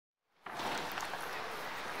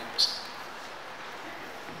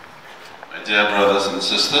dear brothers and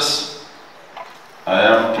sisters. I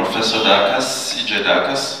am Professor Dakas, C.J.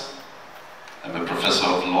 Dakas. I'm a professor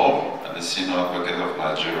of law and the senior advocate of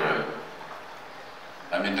Nigeria.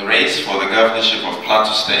 I'm in the race for the governorship of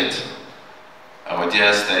Plateau State, our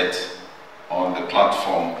dear state, on the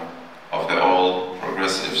platform of the All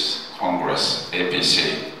Progressives Congress,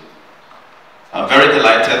 APC. I'm very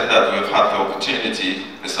delighted that we've had the opportunity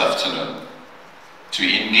this afternoon to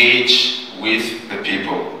engage with the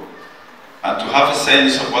people and to have a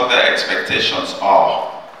sense of what their expectations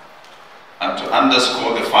are, and to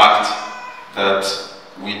underscore the fact that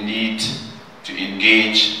we need to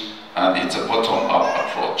engage, and it's a bottom-up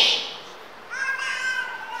approach.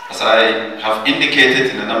 As I have indicated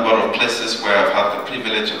in a number of places where I've had the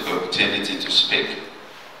privilege of the opportunity to speak,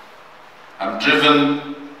 I'm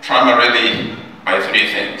driven primarily by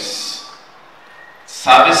three things: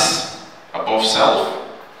 service above self,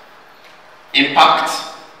 impact,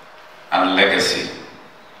 and legacy.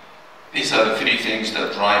 These are the three things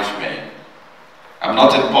that drive me. I'm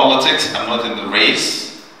not in politics, I'm not in the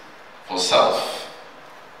race for self.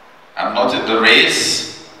 I'm not in the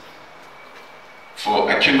race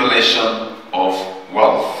for accumulation of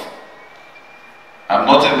wealth. I'm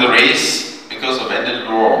not in the race because of any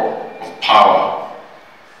law of power.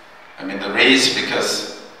 I'm in the race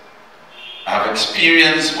because I have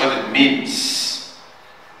experienced what it means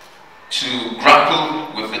to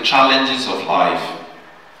grapple with the challenges of life.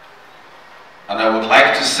 And I would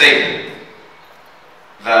like to say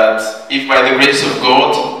that if by the grace of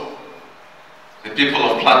God, the people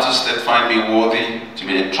of Plateau State find me worthy to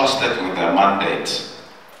be entrusted with their mandate,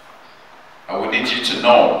 I would need you to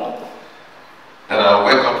know that I'll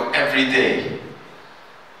wake up every day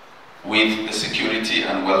with the security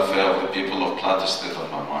and welfare of the people of Plateau State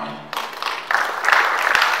on my mind.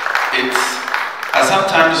 I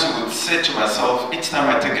sometimes would say to myself, each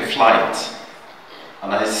time I take a flight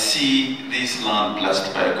and I see this land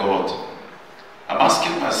blessed by God, I'm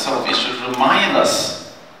asking myself, it should remind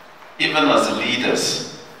us, even as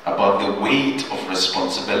leaders, about the weight of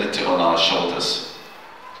responsibility on our shoulders.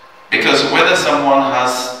 Because whether someone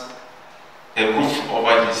has a roof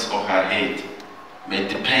over his or her head may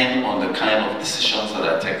depend on the kind of decisions that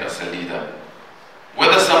I take as a leader.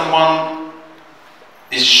 Whether someone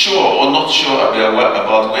is sure or not sure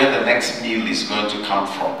about where the next meal is going to come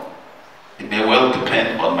from, it may well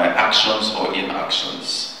depend on my actions or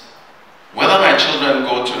inactions. Whether my children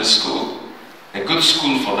go to a school, a good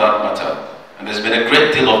school for that matter, and there's been a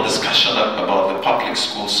great deal of discussion about the public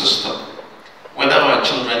school system, whether our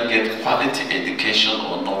children get quality education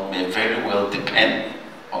or not may very well depend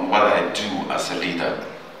on what I do as a leader.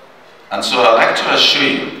 And so I'd like to assure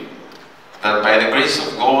you that by the grace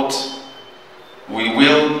of God, we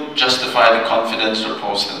will justify the confidence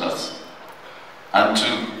reposed in us, and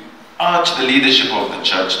to urge the leadership of the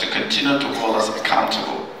church to continue to hold us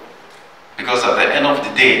accountable. Because at the end of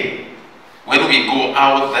the day, when we go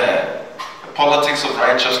out there, the politics of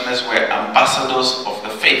righteousness, we're ambassadors of the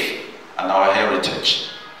faith and our heritage.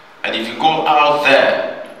 And if you go out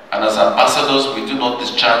there and as ambassadors we do not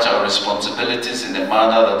discharge our responsibilities in a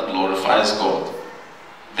manner that glorifies God,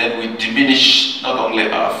 then we diminish not only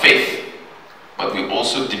our faith, but we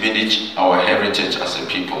also diminish our heritage as a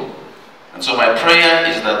people. And so my prayer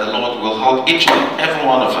is that the Lord will help each and every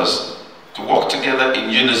one of us to work together in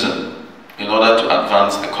unison in order to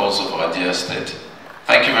advance the cause of our dear state.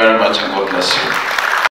 Thank you very much, and God bless you.